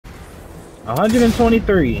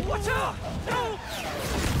123. Watch out!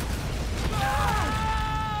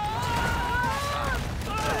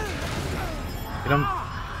 No!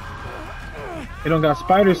 He don't got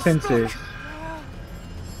spider senses.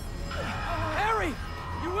 Harry,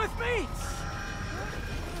 you with me?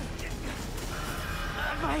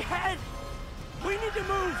 My head! We need to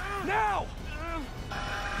move now!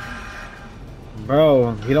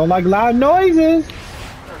 Bro, he don't like loud noises.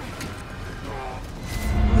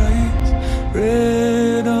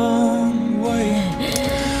 Red on white,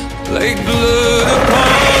 like blood upon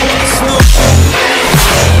the snow.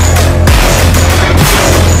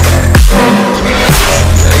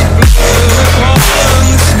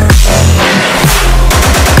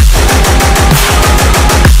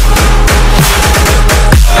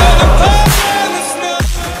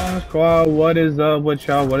 Squad, what is up with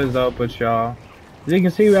y'all? What is up with y'all? As you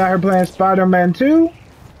can see, we're out here playing Spider-Man 2.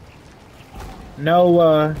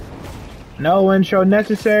 No intro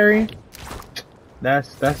necessary.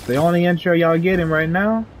 That's the only intro y'all getting right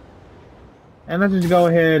now. And let's just go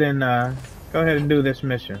ahead and do this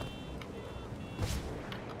mission.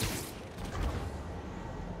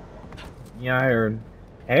 Yeah, I heard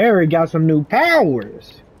Harry got some new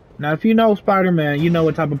powers. Now, if you know Spider-Man, you know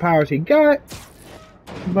what type of powers he got.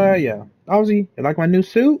 But yeah, Ozzy, you like my new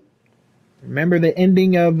suit? Remember the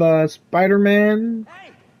ending of Spider-Man?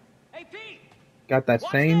 Hey, Pete! Got that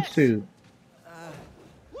Watch same this. suit.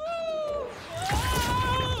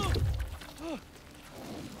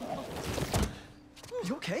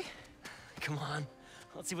 You okay? Come on.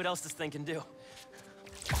 Let's see what else this thing can do.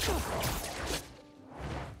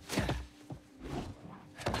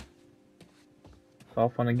 It's all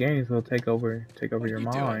fun and games will take over your you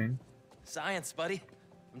mind. doing? Science, buddy.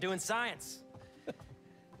 I'm doing science.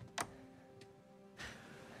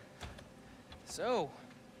 So,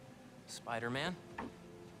 Spider-Man,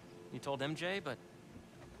 you told MJ, but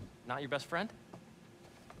not your best friend?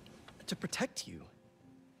 To protect you.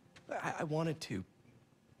 I wanted to.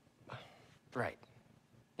 Right.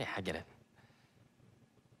 Yeah, I get it.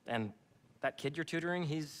 And that kid you're tutoring,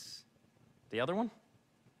 he's the other one?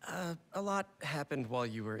 A lot happened while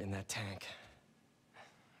you were in that tank.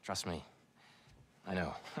 Trust me. I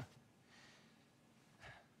know.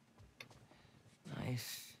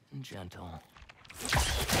 Nice and gentle.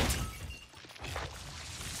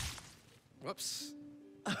 Whoops.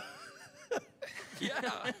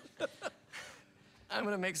 Yeah. I'm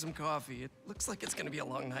gonna make some coffee. It looks like it's gonna be a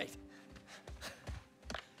long night.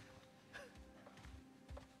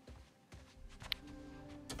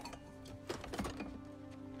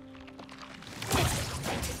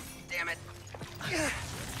 Damn it.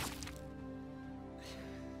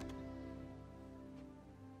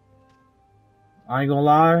 I ain't gonna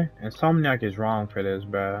lie, Insomniac is wrong for this,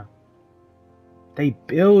 bruh. They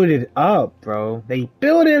build it up, bro. They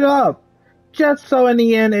build it up just so in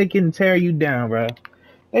the end it can tear you down, bruh.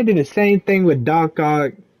 They did the same thing with Doc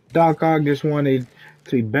Ock. Doc Ock just wanted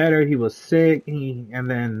to be better. He was sick. And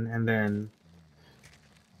then,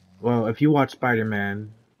 well, if you watch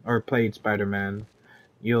Spider-Man or played Spider-Man,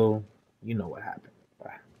 you know what happened.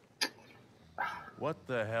 What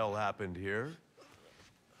the hell happened here?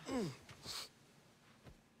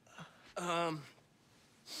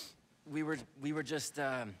 We were just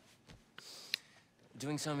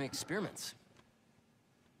doing some experiments.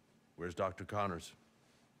 Where's Dr. Connors?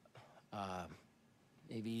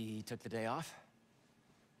 Maybe he took the day off?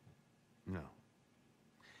 No.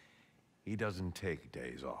 He doesn't take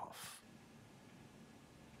days off.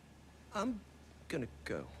 I'm gonna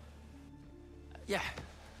go. Yeah.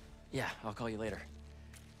 Yeah, I'll call you later.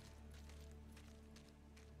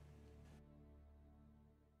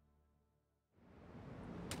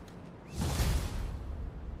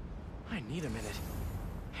 I need a minute.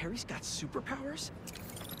 Harry's got superpowers?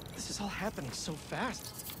 This is all happening so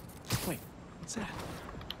fast. Wait, what's that?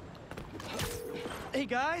 Hey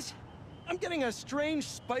guys, I'm getting a strange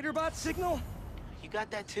Spider-Bot signal. You got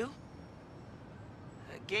that too?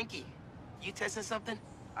 Genki, you testing something?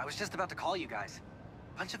 I was just about to call you guys.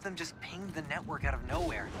 A bunch of them just pinged the network out of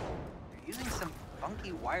nowhere. They're using some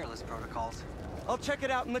funky wireless protocols. I'll check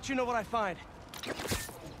it out and let you know what I find.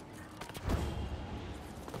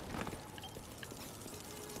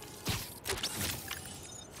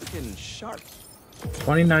 Looking sharp.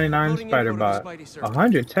 2099 Spider-Bot.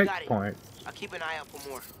 100 tech Got it. points. I'll keep an eye out for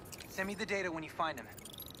more. Send me the data when you find them.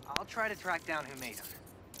 I'll try to track down who made them.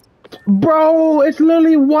 Bro, it's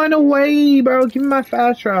literally one away, bro. Give me my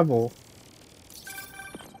fast travel.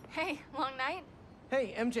 Hey, long night?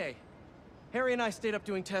 Hey, MJ. Harry and I stayed up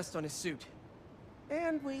doing tests on his suit.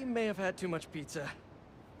 And we may have had too much pizza.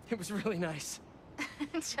 It was really nice.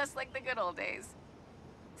 It's just like the good old days.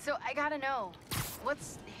 So I gotta know,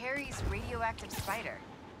 what's Harry's radioactive spider?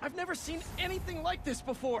 I've never seen anything like this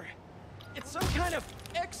before. It's some kind of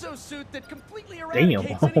exosuit that completely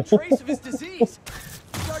eradicates any trace of his disease.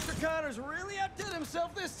 Dr. Connors really outdid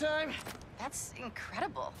himself this time. That's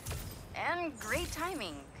incredible. And great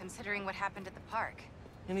timing, considering what happened at the park.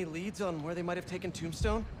 Any leads on where they might have taken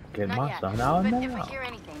Tombstone? Get Not my yet, son out but now. if I hear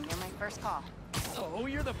anything, you're my first call. Oh,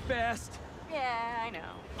 you're the best. Yeah, I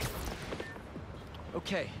know.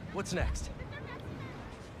 Okay, what's next?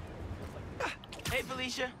 Hey,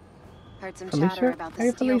 Felicia. Heard some Felicia? chatter about the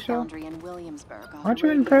Hey, steel Felicia. foundry in Williamsburg. Aren't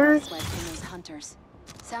you in Paris? From those hunters.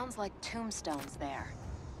 Sounds like Tombstone's there.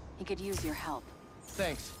 He could use your help.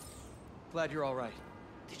 Thanks. Glad you're all right.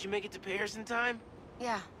 Did you make it to Paris in time?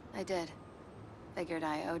 Yeah, I did. Figured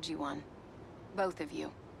I owed you one. Both of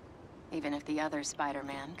you. Even if the other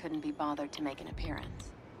Spider-Man couldn't be bothered to make an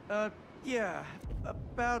appearance. Yeah,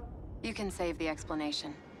 about... You can save the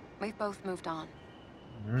explanation. We've both moved on.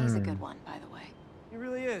 He's a good one, by the way. He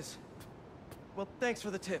really is. Well, thanks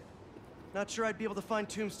for the tip. Not sure I'd be able to find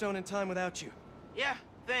Tombstone in time without you. Yeah,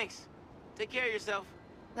 thanks. Take care of yourself.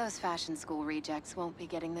 Those fashion school rejects won't be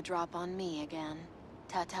getting the drop on me again.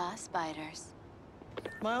 Ta-ta, spiders.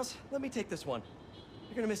 Miles, let me take this one.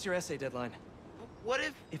 You're gonna miss your essay deadline. What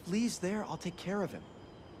if... If Lee's there, I'll take care of him.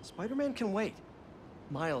 Spider-Man can wait.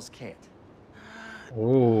 Miles can't.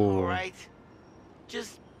 Ooh. All right.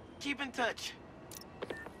 Just keep in touch.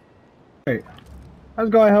 Hey, let's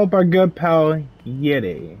go and help our good pal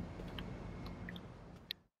Yeti.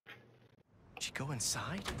 Did she go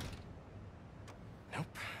inside? Nope.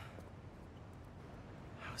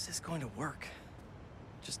 How is this going to work?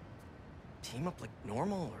 Just team up like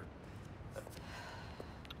normal, or...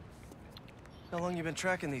 How long you been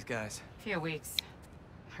tracking these guys? Few weeks.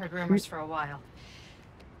 Heard rumors for a while.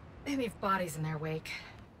 They leave bodies in their wake.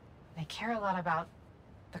 They care a lot about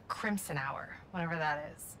the Crimson Hour, whatever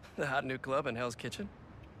that is. The hot new club in Hell's Kitchen?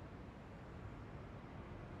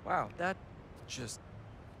 Wow, that just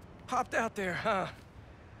popped out there, huh?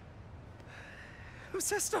 Who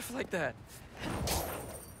says stuff like that?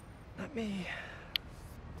 Not me.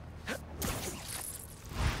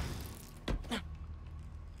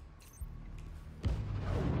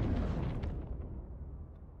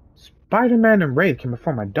 Spider-Man and Wraith can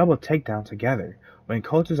perform a double takedown together. When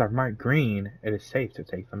coaches are marked green, it is safe to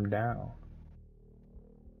take them down.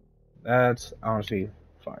 That's honestly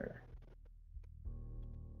fire.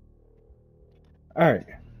 Alright.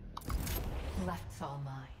 Left's all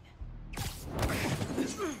mine.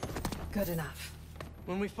 Good enough.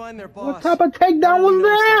 When we find their boss... What type of takedown was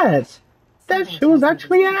that? That shit was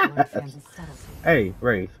actually ass. Hey,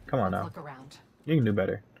 Wraith, come on now. Look around. You can do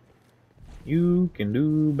better. You can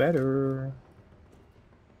do better.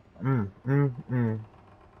 I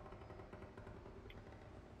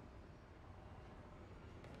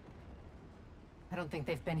don't think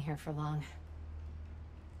they've been here for long.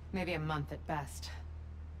 Maybe a month at best.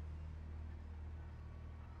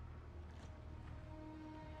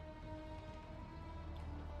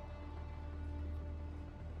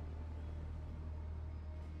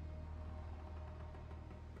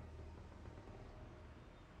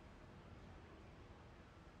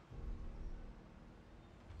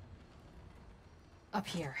 Up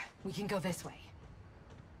here. We can go this way.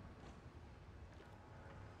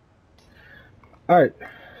 Alright.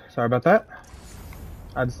 Sorry about that.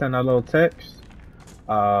 I just sent out a little text.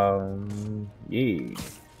 Yeah.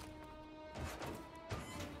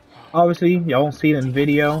 Obviously, y'all won't see it in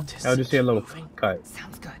video. Y'all just see a little cut.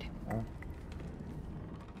 Sounds good.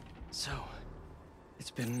 So,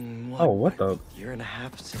 it's been What the? year and a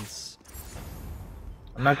half since...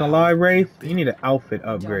 I'm not gonna lie, Wraith. You need an outfit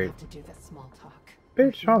Don't upgrade. have to do this small talk.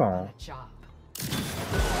 Bitch, hold on. A job.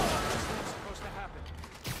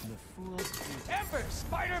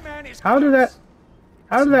 Spider-Man is How did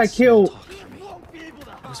that kill?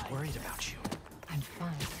 I was worried about you. I'm fine.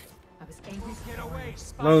 I was angry. Get away,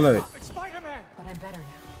 Look. Spider-Man! But I'm better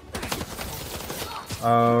now.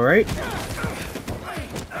 Alright.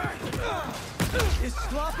 Is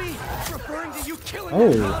Sloppy referring to you killing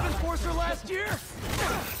Oh. that Mob Enforcer last year? I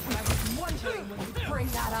was wondering when you bring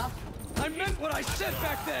that up. I meant what I said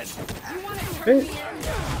back then! You want to turn me in?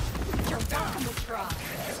 You're welcome to try.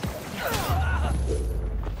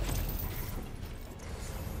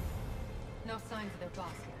 No signs of their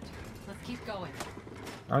boss yet. Let's keep going.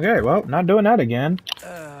 Okay, well, not doing that again.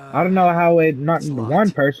 I don't know how it knocked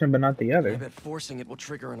one person, but not the I other. bet forcing it will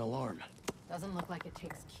trigger an alarm. Doesn't look like it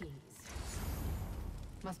takes keys.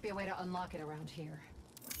 Must be a way to unlock it around here.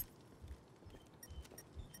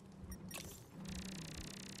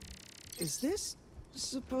 Is this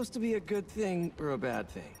supposed to be a good thing or a bad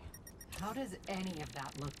thing? How does any of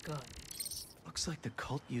that look good? Looks like the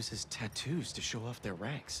cult uses tattoos to show off their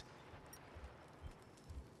ranks.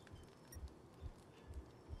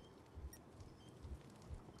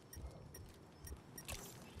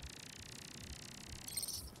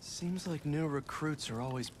 Seems like new recruits are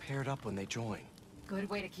always paired up when they join. Good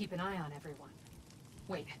way to keep an eye on everyone.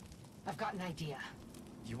 Wait, I've got an idea.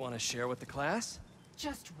 You want to share with the class?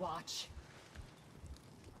 Just watch.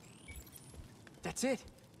 That's it.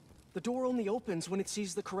 The door only opens when it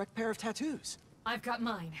sees the correct pair of tattoos. I've got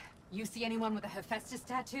mine. You see anyone with a Hephaestus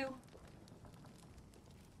tattoo?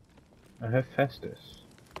 A Hephaestus.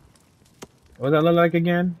 What does that look like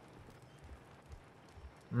again?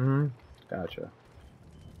 Gotcha.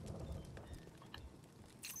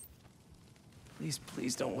 Please,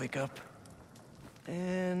 please don't wake up.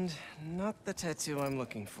 And not the tattoo I'm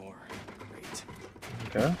looking for. Great.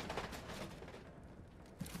 Okay.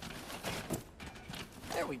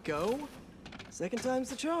 There we go. Second time's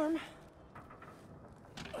the charm.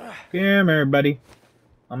 Come here, buddy.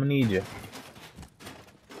 I'm gonna need you.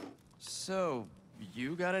 So,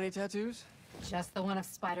 you got any tattoos? Just the one of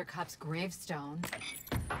Spider Cop's gravestone.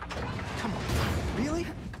 Come on, really?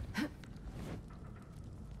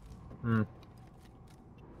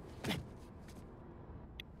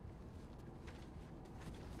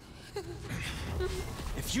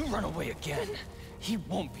 If you run away again, he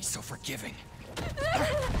won't be so forgiving.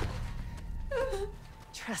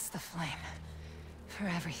 Trust the flame, for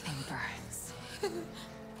everything burns.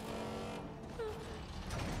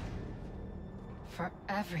 For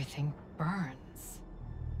everything burns.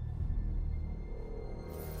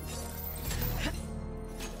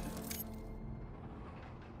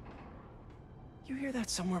 You hear that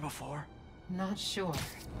somewhere before? Not sure.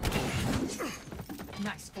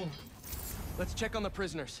 Nice form. Let's check on the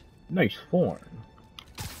prisoners. Nice form.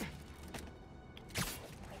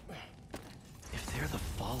 If they're the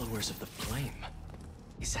followers of the flame,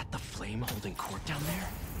 is that the flame holding court down there?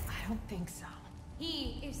 I don't think so.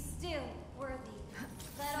 He is still worthy.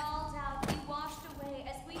 Let all doubt be washed away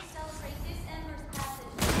as we celebrate this Ember's passage.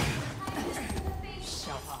 Kindness to the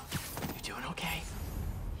faithful. Show off. You doing okay?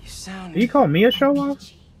 You sound... Did you call me a show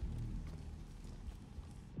off?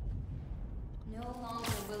 No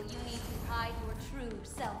longer will you need to hide your true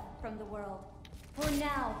self from the world. For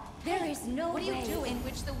now, there is no way in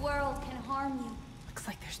which the world can harm you. Looks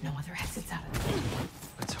like there's no other exits out of it.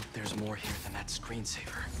 Let's hope there's more here than that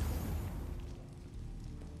screensaver.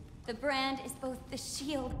 The brand is both the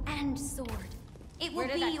shield and sword. It will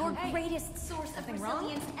be your greatest source of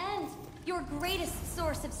resilience and your greatest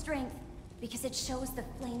source of strength, because it shows the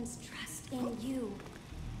flame's trust in you.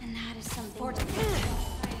 And that is something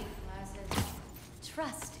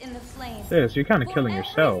trust in the flame. Yes, you're kind of killing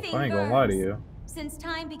yourself. I ain't gonna lie to you. Since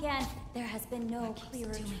time began, there has been no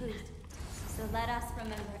clearer truth. So let us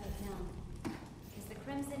remember it now. Is the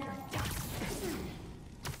Crimson out?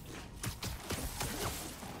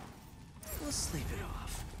 We'll sleep it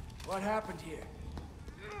off. What happened here?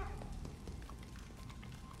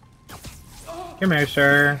 Come here,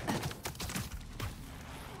 sir.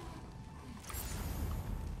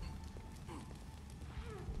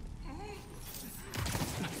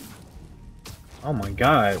 Oh my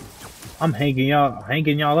god. I'm hanging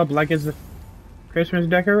y'all up like it's a Christmas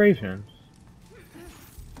decorations.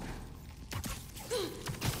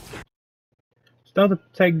 Stealth to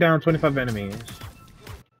take down 25 enemies.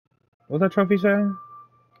 What's that trophy say?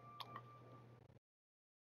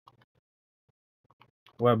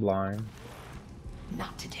 Web line.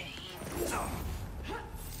 Not today.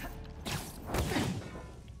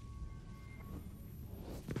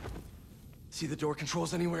 See the door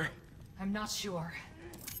controls anywhere? I'm not sure.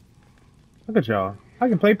 Look at y'all. I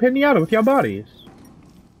can play Pinata with y'all bodies.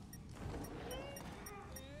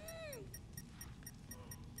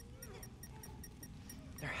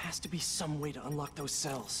 There has to be some way to unlock those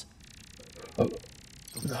cells. Oh.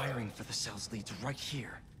 The wiring for the cells leads right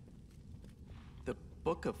here. The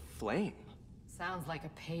Book of Flame. Sounds like a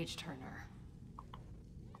page turner.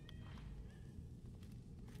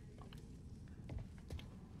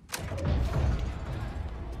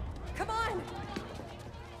 Come on!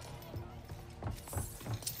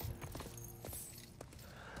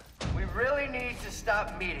 We really need to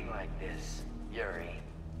stop meeting like this, Yuri.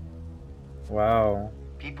 Wow.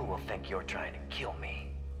 People will think you're trying to kill me.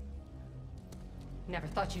 Never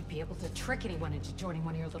thought you'd be able to trick anyone into joining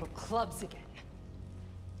one of your little clubs again.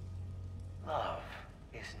 Love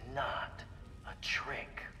is not a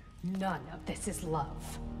trick. None of this is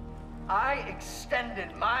love. I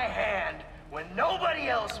extended my hand when nobody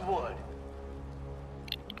else would.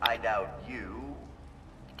 I doubt you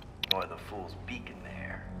or the Fool's Beacon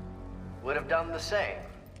there would have done the same.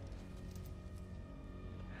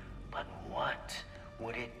 But what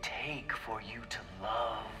would it take for you to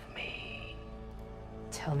love me?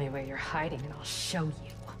 Tell me where you're hiding and I'll show you.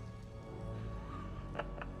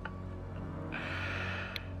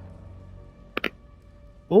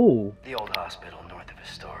 Ooh. The old hospital north of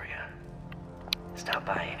Astoria. Stop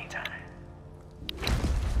by anytime.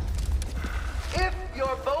 If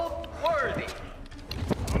you're both worthy.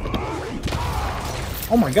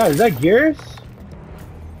 Oh my god, is that Gears?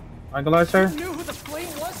 I can lie, sir. You knew who the flame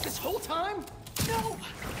was this whole time? No!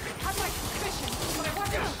 I had my suspicions, but I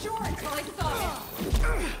wasn't sure until I saw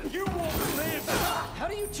him. You won't live! How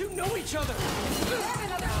do you two know each other? There had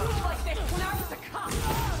been other groups like this when I was a cop.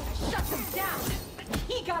 I shut them down.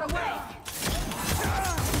 He got away.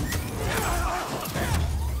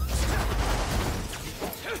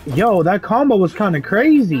 Yo, that combo was kind of Not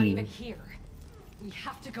crazy. even here. We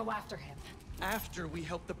have to go after him. After we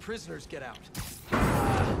help the prisoners get out.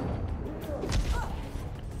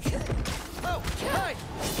 Oh, hi!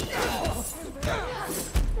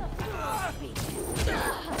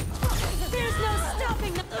 There's no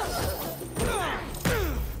stopping them.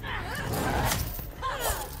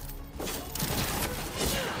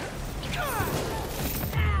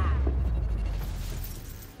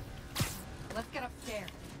 Let's get upstairs.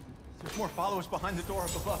 There's more followers behind the door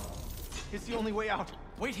up above. It's the only way out.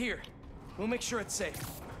 Wait here. We'll make sure it's safe.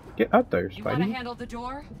 Get out there, You want to Spidey. handle the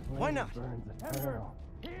door? Why not?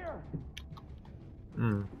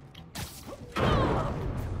 Hmm. Found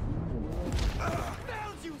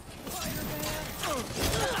you, Spider-Man!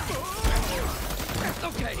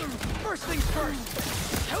 Okay, first things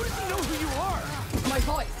first. How does he know who you are? My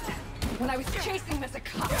voice. When I was chasing him as a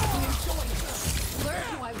cop, he enjoyed it. Learned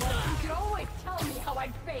who I was. You could always tell me how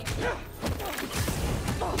I'd fail.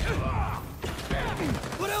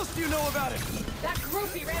 What else do you know about him? That group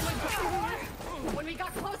he ran with before. When we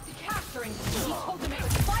got close to capturing him, he told them it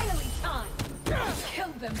was finally time. He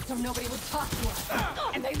killed them so nobody would talk to us.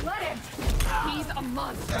 And they let him. He's a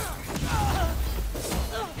monster.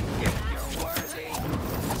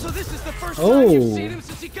 So this is the first time you've Oh. seen him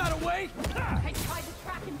since he got away? I tried to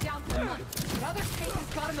track him down for months, but other cases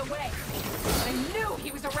got in the way. I knew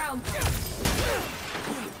he was around there.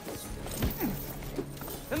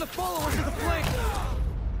 And the followers of the flame.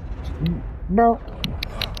 Bro.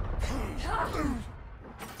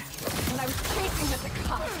 When I was chasing him as a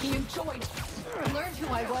cop, he enjoyed it. Learned who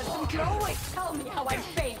I was and could always tell me how I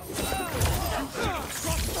failed.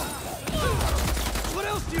 What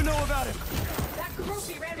else do you know about him? That group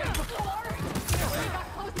he ran with before. When we got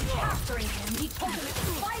close to capturing him, he told them it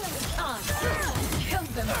was finally time.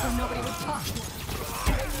 Killed them so nobody would talk to him.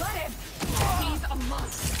 And they let him. He's a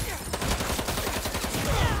monster.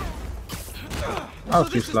 That was So too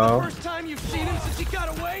this is slow. the first time you've seen him since he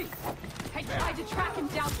got away? I tried to track him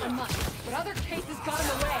down for months, but other cases got in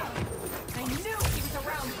the way. I knew he was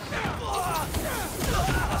around there.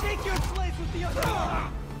 Take your place with the other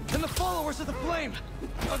one. And the followers of the flame.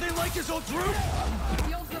 Are they like his old group?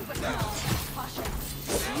 Feels good but small. Caution.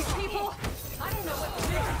 These people, I don't know what to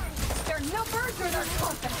do. Their numbers or their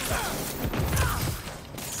confidence.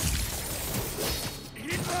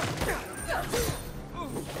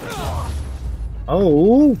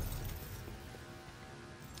 Oh.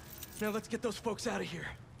 Now let's get those folks out of here.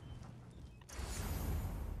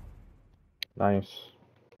 Nice.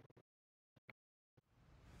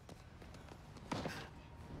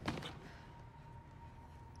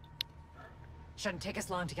 Shouldn't take us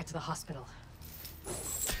long to get to the hospital.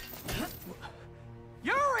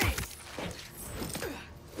 Yuri!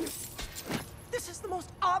 This is the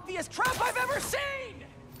most obvious trap I've ever seen!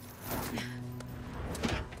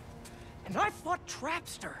 And I fought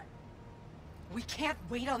Trapster. We can't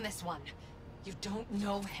wait on this one. You don't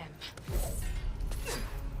know him.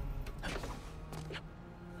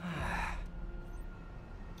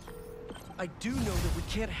 I do know that we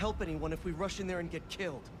can't help anyone if we rush in there and get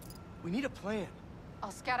killed. We need a plan. I'll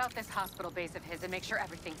scout out this hospital base of his and make sure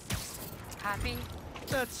everything's safe. Happy?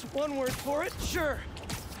 That's one word for it, sure.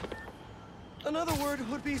 Another word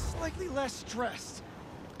would be slightly less stressed.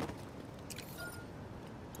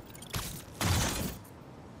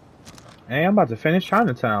 Hey, I'm about to finish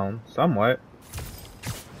Chinatown. Somewhat.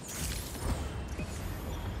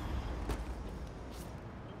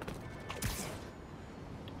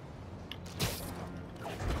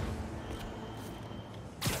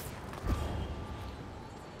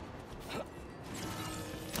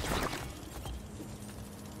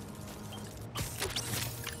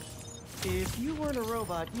 If you weren't a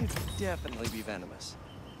robot, you'd definitely be venomous.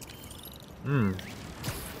 Hmm.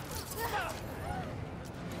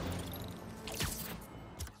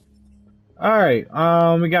 Alright,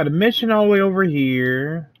 we got a mission all the way over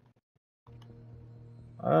here.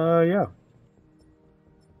 Yeah.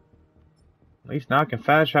 At least now I can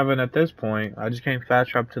fast travel at this point. I just can't fast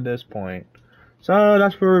travel to this point. So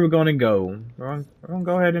that's where we're gonna go. We're gonna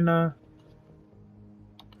go ahead and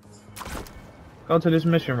go to this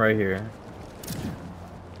mission right here.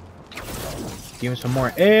 Give him some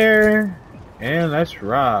more air, and let's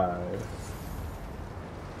ride.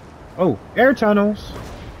 Oh, air tunnels.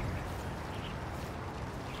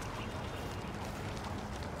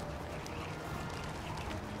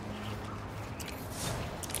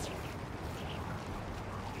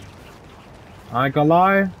 I ain't gonna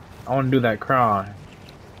lie, I wanna do that crime.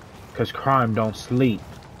 Cause crime don't sleep.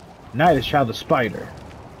 Neither shall the spider.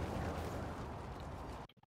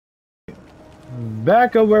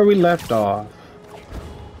 Back up where we left off.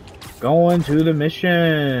 Going to the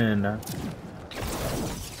mission.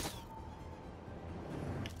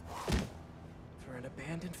 For an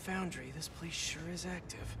abandoned foundry, this place sure is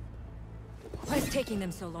active. Why's taking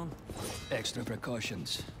them so long? Extra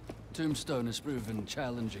precautions. Tombstone has proven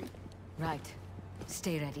challenging. Right.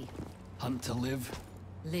 Stay ready. Hunt to live?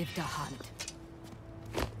 Live to hunt.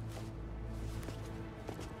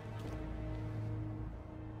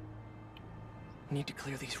 Need to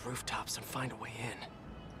clear these rooftops and find a way in.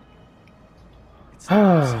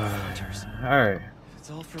 Alright. If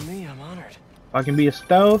it's all for me, I'm honored. If I can be a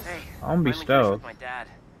stealth, Hey, I'm gonna be finally finished stealth. with my dad.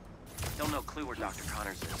 Still no clue where Dr.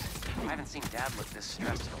 Connors is. I haven't seen Dad look this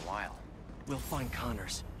stressed in a while. We'll find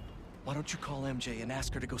Connors. Why don't you call MJ and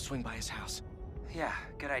ask her to go swing by his house? Yeah,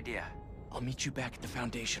 good idea. I'll meet you back at the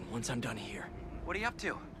Foundation once I'm done here. What are you up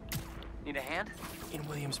to? Need a hand? In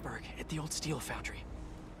Williamsburg, at the old steel foundry.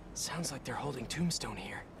 Sounds like they're holding Tombstone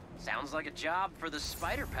here. Sounds like a job for the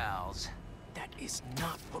Spider Pals. That is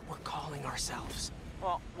not what we're calling ourselves.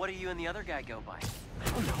 Well, what do you and the other guy go by? I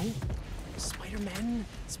don't know. Spider-Men?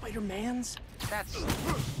 Spider-Mans? That's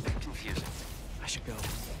confusing. I should go.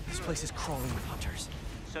 This place is crawling with hunters.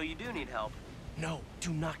 So you do need help? No,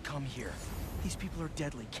 do not come here. These people are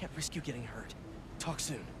deadly. Can't risk you getting hurt. Talk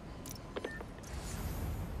soon.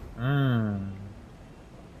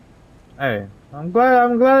 Hey, I'm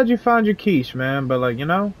glad you found your quiche, man, but like, you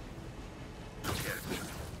know,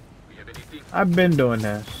 I've been doing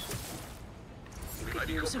this.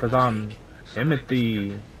 Cause I'm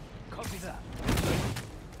Timothy. Copy that.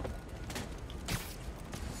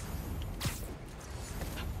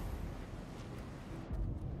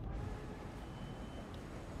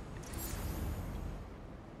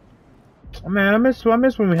 Oh, man, I miss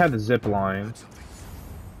when we had the zip line.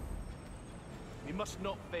 We must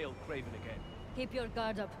not fail Craven again. Keep your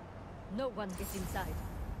guard up. No one gets inside.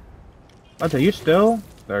 Okay, you still?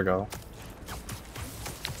 There you go.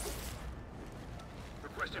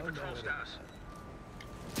 Requesting patrol status.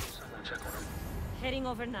 Someone check on him. Heading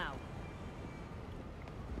over now.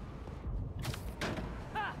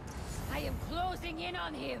 Ha! I am closing in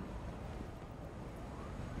on him.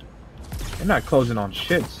 You're not closing on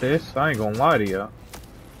shit, sis. I ain't gonna lie to you.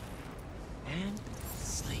 And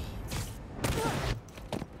sleep.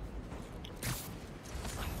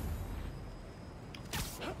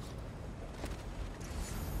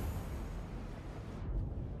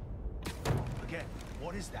 Again,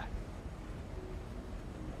 what is that?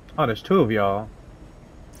 Oh, there's two of y'all.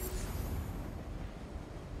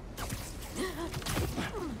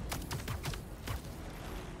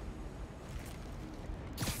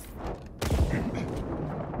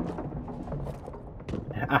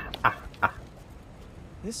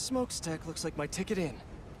 This smokestack looks like my ticket in.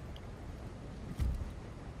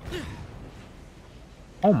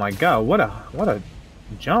 Oh my god, what a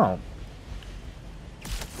jump.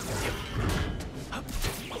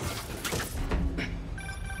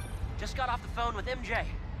 Just got off the phone with MJ.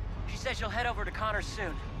 She says she'll head over to Connors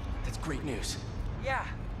soon. That's great news. Yeah,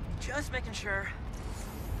 just making sure.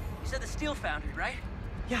 You said the steel foundry, right?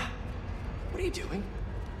 Yeah. What are you doing?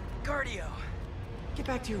 Cardio. Get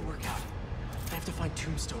back to your workout. I have to find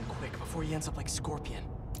Tombstone quick before he ends up like Scorpion.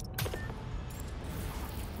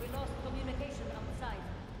 We lost communication outside.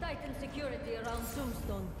 Tighten security around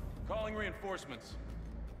Tombstone. Calling reinforcements.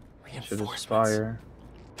 Should aspire.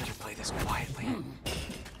 Better play this quietly.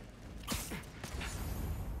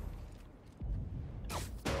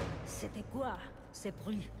 C'était quoi? C'est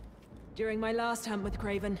brûle. During my last hunt with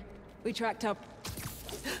Craven, we tracked up...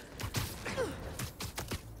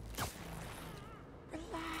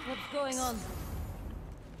 What's going on?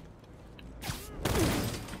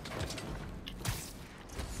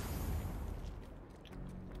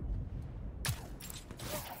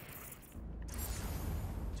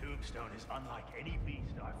 Tombstone is unlike any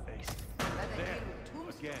beast I've faced.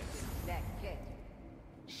 again. That kid.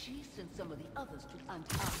 She sent some of the others to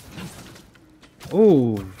Antarctica.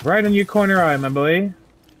 Ooh, right in your corner eye, my boy.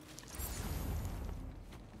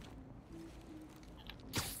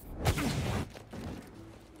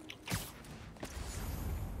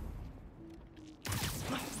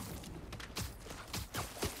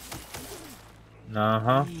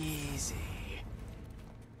 Uh-huh. Easy.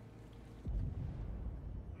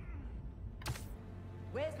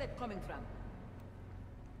 Where's that coming from?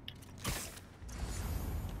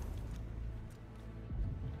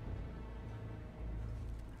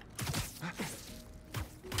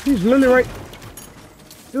 He's literally right.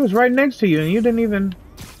 He was right next to you, and you didn't even.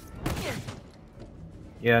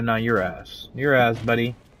 Yeah, no, your ass. Your ass,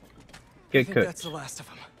 buddy. Get cooked. That's the last of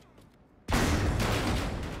them.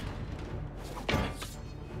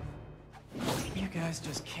 You guys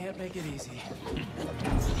just can't make it easy.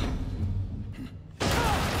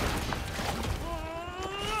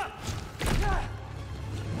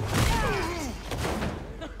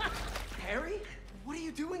 Harry, what are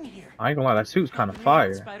you doing here? I ain't gonna lie, that suit's kind of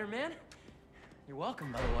fire. Spider-Man? You're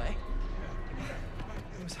welcome, by the way.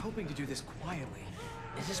 I was hoping to do this quietly.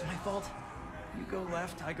 Is this my fault? You go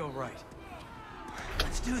left, I go right.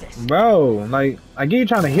 Let's do this. Bro, like, I get you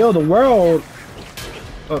trying to heal the world.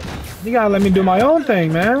 You gotta let me do my own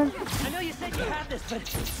thing, man. I know you said you had this, but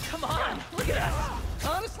come on, look at us.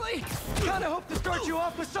 Honestly, I kinda hope to start you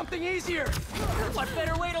off with something easier. What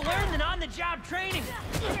better way to learn than on-the-job training?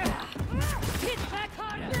 Hit back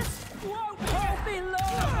harder. Whoa,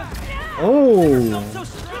 below. Oh. So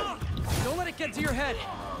strong. Don't let it get to your head.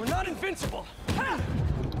 We're not invincible.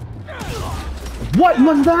 What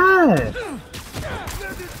was that? You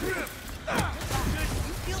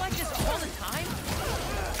feel like this all the time?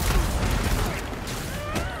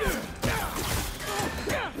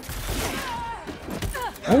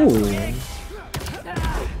 Oh.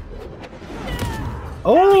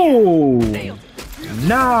 Oh.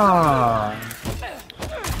 Nah.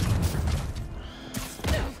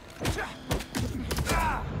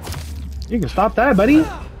 You can stop that, buddy.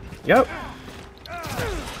 Yep.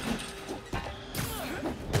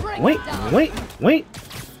 Wait.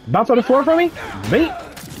 Bounce on the floor for me? Wait.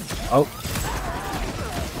 Oh.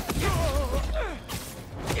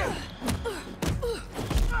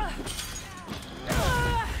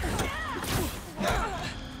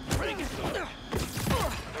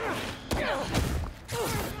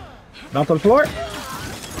 Bounce on the floor.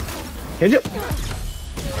 Hit it.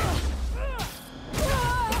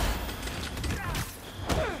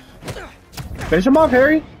 Finish him off,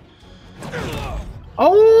 Harry.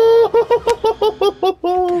 Oh!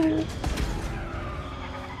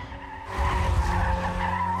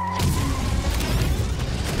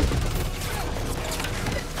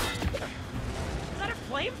 Is that a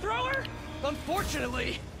flamethrower?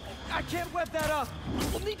 Unfortunately, I can't web that up.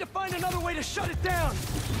 We'll need to find another way to shut it down.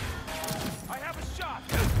 I have a shot.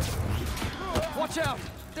 Watch out.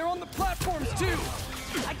 They're on the platforms, too.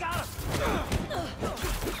 I got them.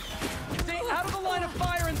 Stay out of the line of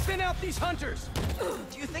fire and thin out these hunters.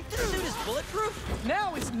 Do you think this suit is bulletproof?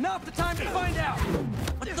 Now is not the time to find out.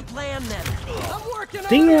 What's the plan, then? I'm working on it.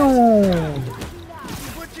 Damn.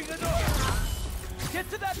 Get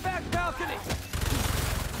to that back balcony.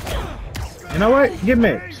 You know what? Get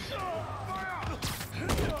mixed.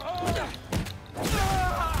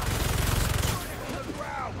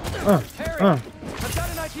 Harry, I've got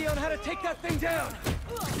an idea on how to take that thing down.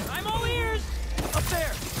 I'm all ears. Up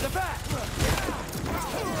there, the back.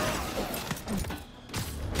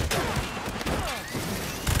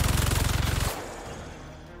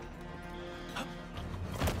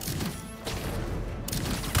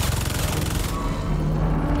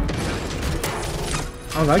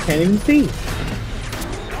 Oh, I can't even see.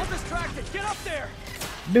 All distracted. Get up there.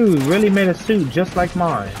 Dude really made a suit just like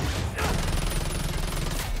mine.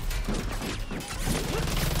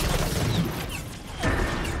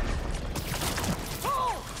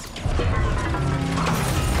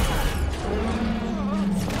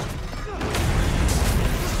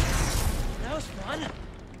 That was fun.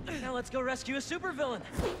 Now let's go rescue a supervillain.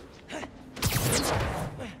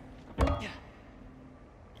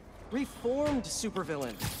 Reformed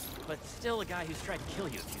supervillain, but still a guy who's tried to kill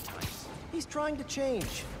you a few times. He's trying to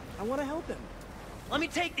change. I want to help him. Let me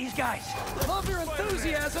take these guys. Love your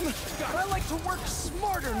enthusiasm, but I like to work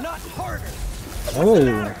smarter, not harder.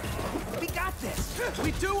 Oh. We got this.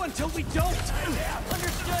 We do until we don't.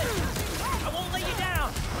 Understood. I won't let you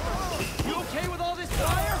down. You okay with all this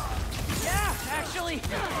fire? Yeah, actually.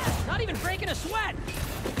 Not even breaking a sweat.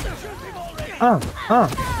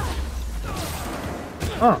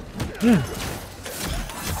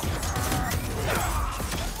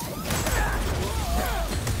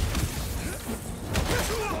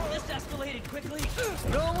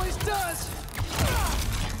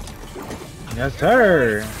 Yes,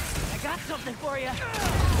 sir. I got something for you.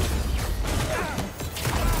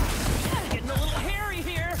 Getting a little hairy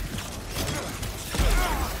here.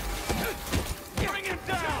 Bring him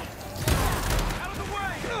down. Out of the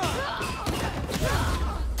way.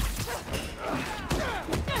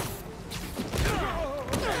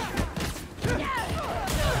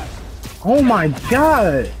 Oh my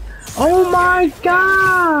god! Oh my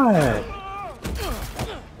god!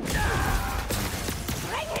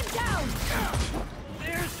 Bring him down.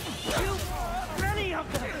 There's too many of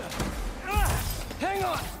them. Hang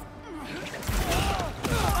on.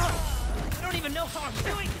 I don't even know how I'm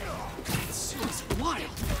doing this. It's wild.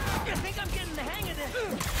 I think I'm getting the hang of this.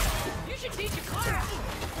 You should teach a class.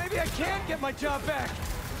 Maybe I can get my job back.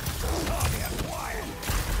 Oh, yeah, quiet.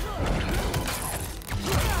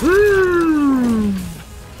 Woo!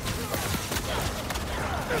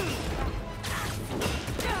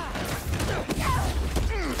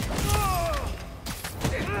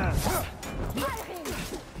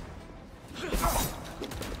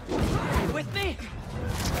 With me?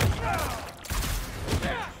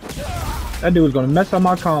 That dude was gonna mess up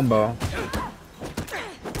my combo.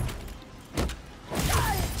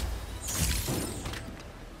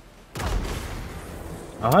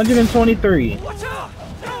 $123. Watch out!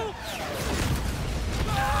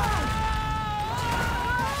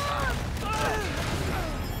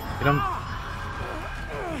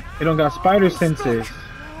 It don't got spider senses.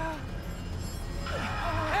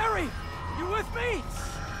 Harry, you with me?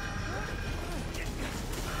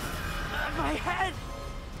 My head.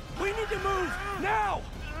 We need to move now.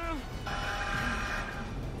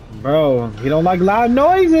 Bro, he don't like loud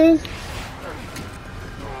noises.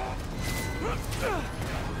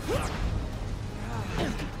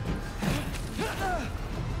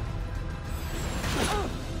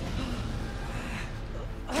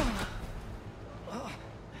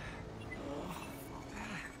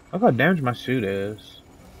 Look how damaged my suit is.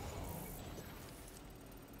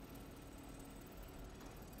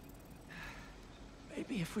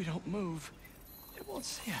 Maybe if we don't move, it won't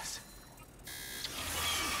see us.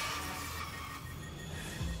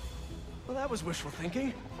 Well, that was wishful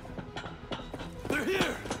thinking. They're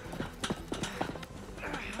here!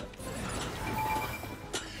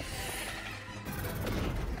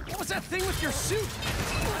 What was that thing with your suit?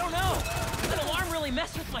 I don't know. That alarm really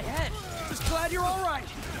messed with my head. Just glad you're all right.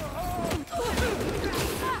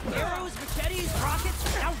 Arrows, machetes,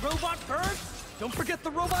 rockets, now robot birds. Don't forget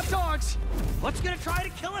the robot dogs. What's gonna try to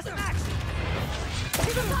kill us next?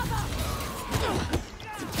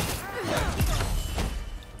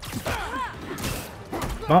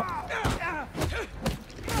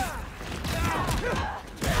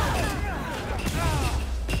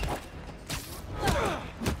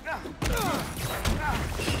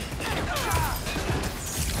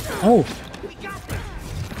 Oh.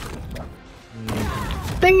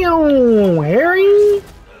 Damn, Harry.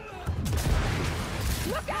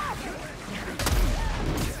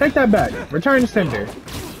 Take that back. Return to sender.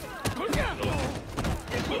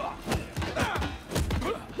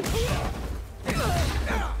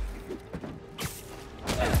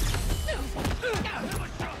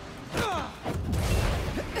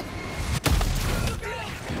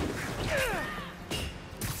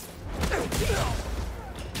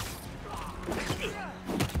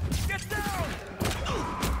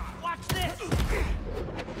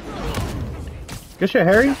 Good shit,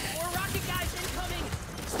 Harry. More rocket guys incoming.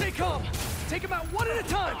 Stay calm. Take them out one at a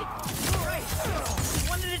time. Right.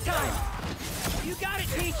 One at a time. You got it,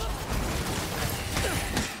 Peach.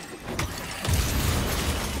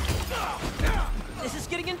 This is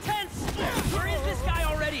getting intense. Where is this guy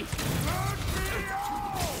already?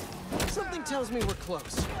 Something tells me we're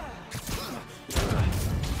close.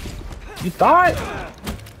 You thought?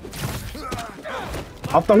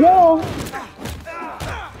 Off the wall.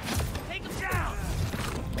 Take him down.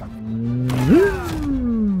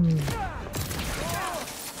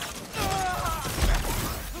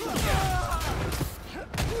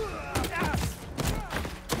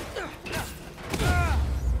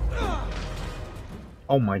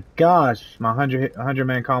 Oh my gosh, my 100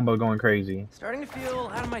 man combo going crazy. Starting to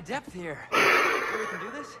feel out of my depth here. Sure we can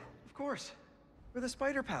do this? Of course. We're the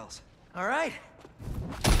Spider Pals. All right.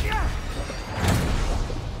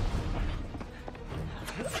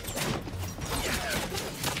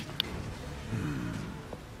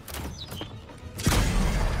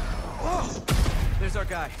 Whoa! There's our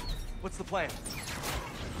guy. What's the plan?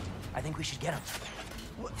 I think we should get him.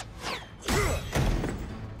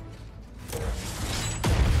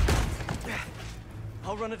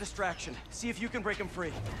 I'll run a distraction. See if you can break him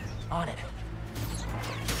free. On it.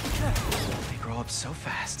 They grow up so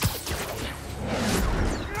fast.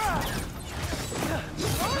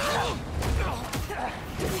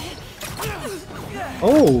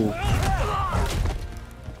 Oh.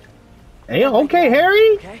 Hey, okay,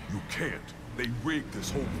 Harry. You can't. They rigged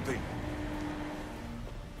this whole thing.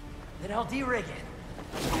 Then I'll de-rig it.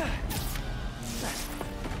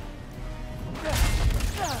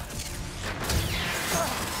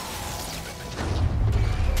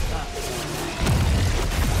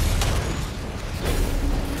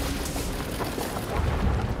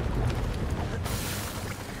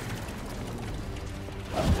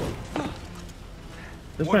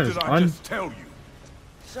 What did I just tell you?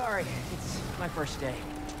 Sorry, it's my first day.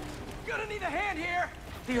 Gonna need a hand here.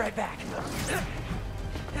 Be right back.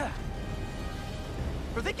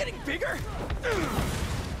 Are they getting bigger?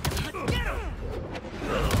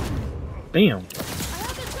 Damn.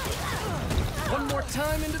 One more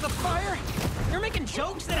time into the fire? You're making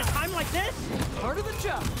jokes at a time like this? Part of the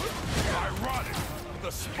job. Ironic.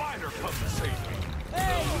 The spider come to save me.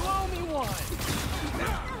 Hey, you owe me one.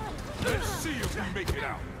 Let's see if we make it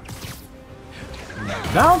out.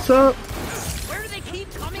 Bounce up. Where do they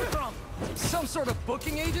keep coming from? Some sort of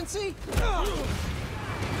booking agency?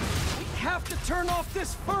 We have to turn off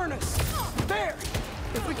this furnace. There.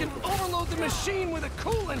 If we can overload the machine with a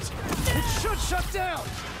coolant, it should shut down.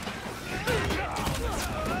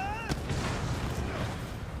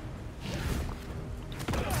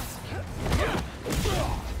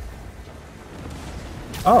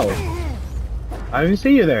 Oh. I didn't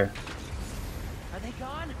see you there. Are they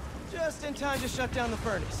gone? Just in time to shut down the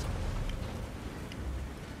furnace.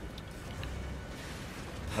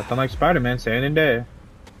 Nothing like Spider-Man saying in day.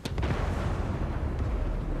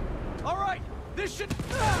 All right, this should.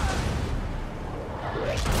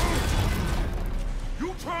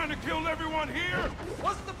 You trying to kill everyone here?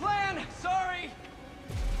 What's the plan? Sorry.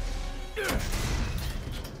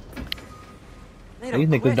 These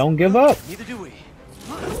niggas don't give up. Neither do we.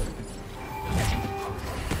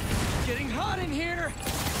 Getting hot in here.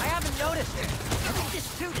 I haven't noticed it. I think this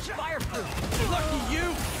suit is fireproof. Lucky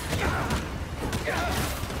you.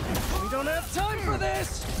 We don't have time for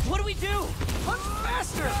this. What do we do? Punch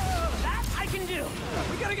faster. That I can do.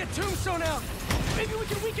 We gotta get Tombstone out. Maybe we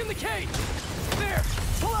can weaken the cage. There.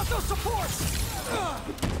 Pull out those supports.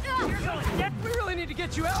 You're going dead. We really need to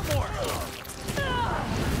get you out more.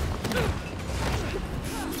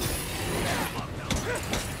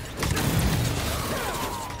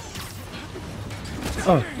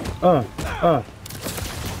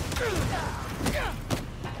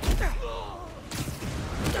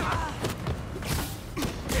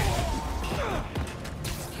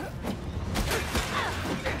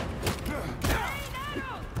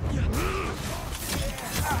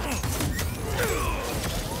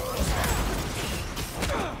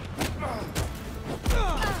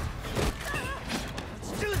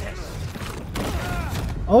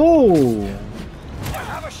 Oh.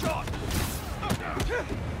 Have a shot.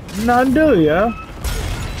 None do ya?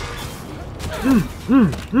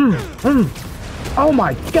 Oh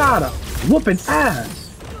my god, a whooping ass.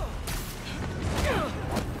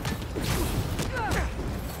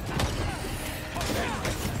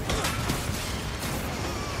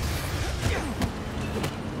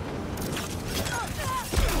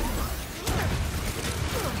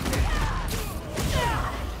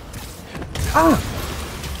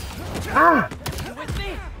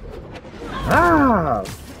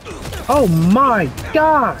 Oh my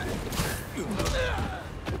god!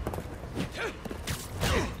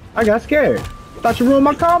 I got scared. Thought you ruined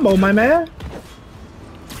my combo, my man.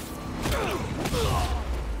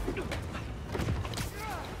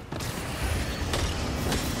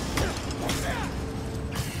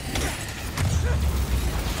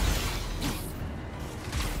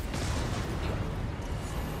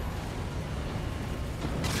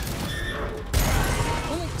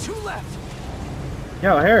 Only 2 left.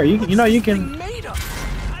 Yo, Harry, you know you can. Made him.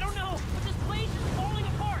 I don't know, but this place is falling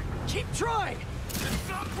apart. Keep trying. It's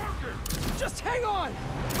not working. Just hang on.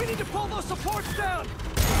 We need to pull those supports down.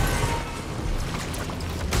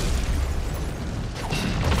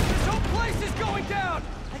 This whole place is going down.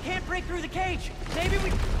 I can't break through the cage. Maybe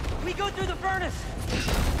we go through the furnace.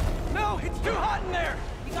 No, it's too hot in there.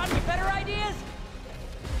 You got any better ideas?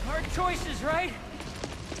 Hard choices, right?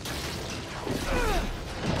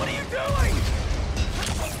 What are you doing?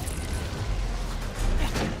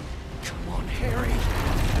 Come on, Harry.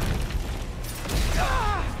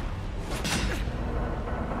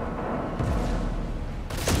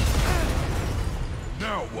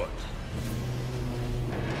 Now what?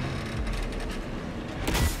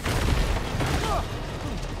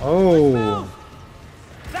 Oh.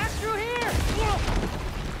 That's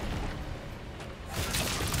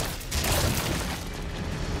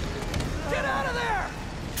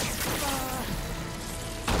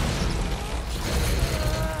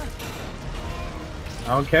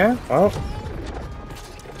Okay. Oh.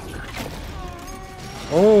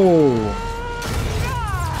 Oh.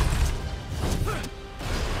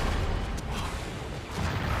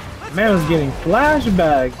 Man was getting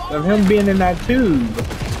flashbacks of him being in that tube.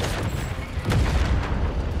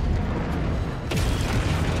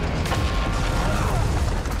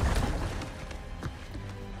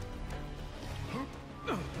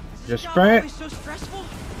 Just sprint. So stressful.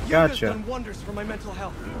 Gotcha. Done wonders for my mental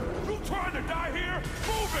health. You trying to die here?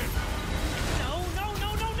 Move it! No!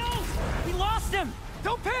 We lost him.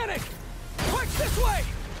 Don't panic. Quick, this way.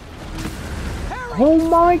 Harry! Oh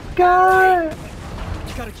my God!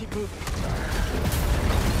 You gotta keep moving.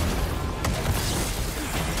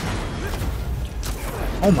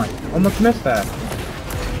 Oh my! Almost missed that.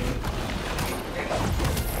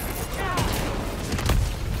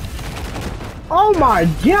 Oh my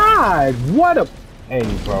God! What a... Hey,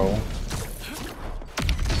 bro.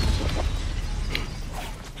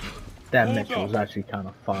 That mission was actually kind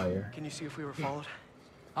of fire. Can you see if we were followed?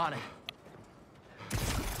 On it.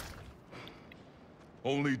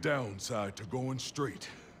 Only downside to going straight.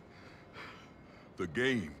 The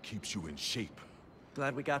game keeps you in shape.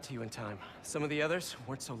 Glad we got to you in time. Some of the others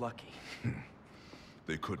weren't so lucky.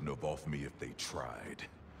 They couldn't have off me if they tried.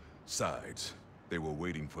 Besides, they were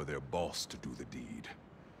waiting for their boss to do the deed.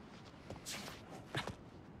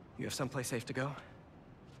 You have someplace safe to go?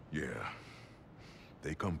 Yeah.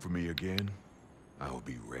 They come for me again, I'll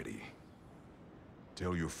be ready.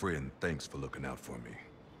 Tell your friend thanks for looking out for me.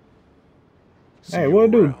 Hey, we'll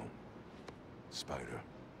do. Spider.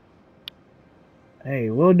 Hey,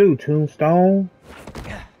 we'll do, Tombstone.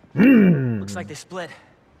 Looks like they split.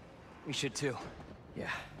 We should too. Yeah.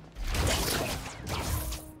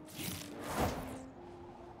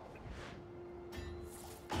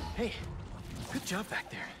 Hey, good job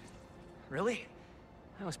back there. Really?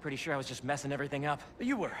 I was pretty sure I was just messing everything up.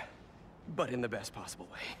 You were, but in the best possible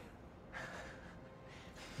way.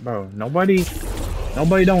 Bro, nobody don't...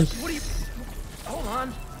 What are you... Hold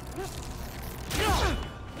on.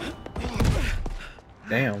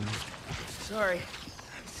 Damn. Sorry.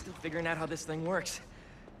 I'm still figuring out how this thing works.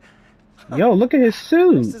 Yo, look at his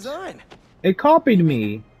suit. Nice design. It copied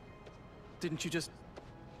me. Didn't you just...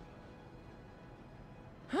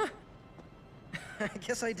 Huh. I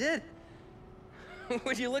guess I did.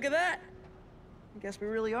 Would you look at that? I guess we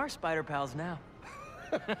really are spider pals now.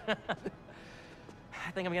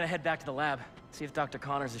 I think I'm gonna head back to the lab, see if Dr.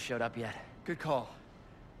 Connors has showed up yet. Good call.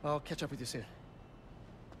 I'll catch up with you soon.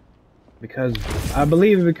 Because, I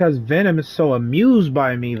believe because Venom is so amused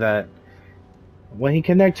by me that when he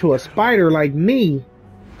connects to a spider like me,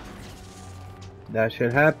 that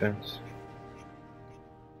shit happens.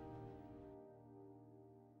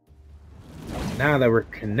 Now that we're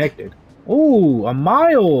connected. Ooh, a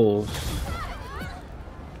Miles!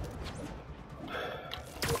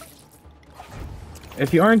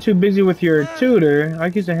 If you aren't too busy with your tutor,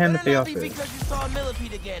 I can hand it to you. Because you saw a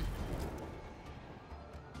millipede again.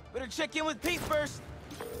 Better check in with Pete first.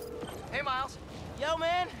 Hey, Miles. Yo,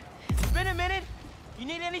 man. It's been a minute. You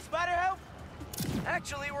need any spider help?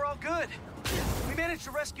 Actually, we're all good. We managed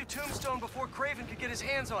to rescue Tombstone before Craven could get his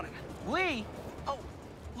hands on him. We? Oh,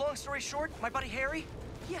 long story short, my buddy Harry,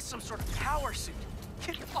 he has some sort of power suit.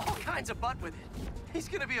 Kick all kinds of butt with it. He's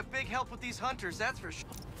gonna be a big help with these hunters, that's for sure.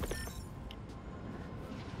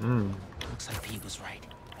 Looks like Pete was right.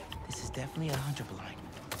 This is definitely a hunter blind.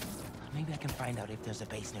 Maybe I can find out if there's a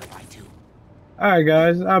base nearby too. Alright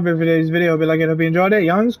guys, I'll be for today's video. Hope you like it, hope you enjoyed it.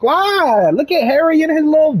 Young Squad! Look at Harry in his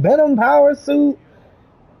little Venom power suit.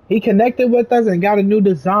 He connected with us and got a new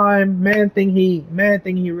design. Man think he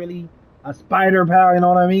really a spider pal, you know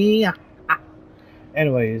what I mean?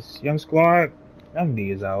 Anyways, Young Squad, Young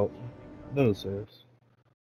D is out. Deuces.